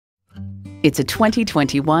It's a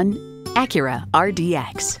 2021 Acura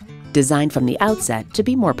RDX. Designed from the outset to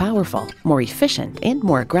be more powerful, more efficient, and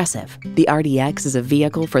more aggressive, the RDX is a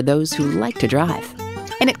vehicle for those who like to drive.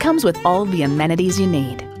 And it comes with all the amenities you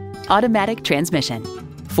need. Automatic transmission,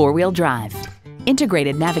 four-wheel drive,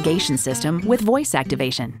 integrated navigation system with voice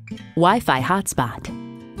activation, Wi-Fi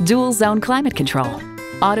hotspot, dual zone climate control,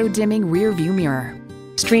 auto-dimming rear view mirror,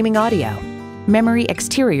 streaming audio, memory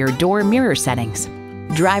exterior door mirror settings,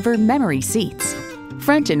 driver memory seats,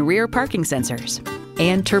 front and rear parking sensors,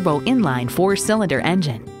 and turbo inline four-cylinder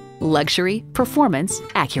engine. Luxury, performance,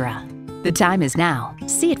 Acura. The time is now.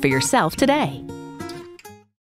 See it for yourself today.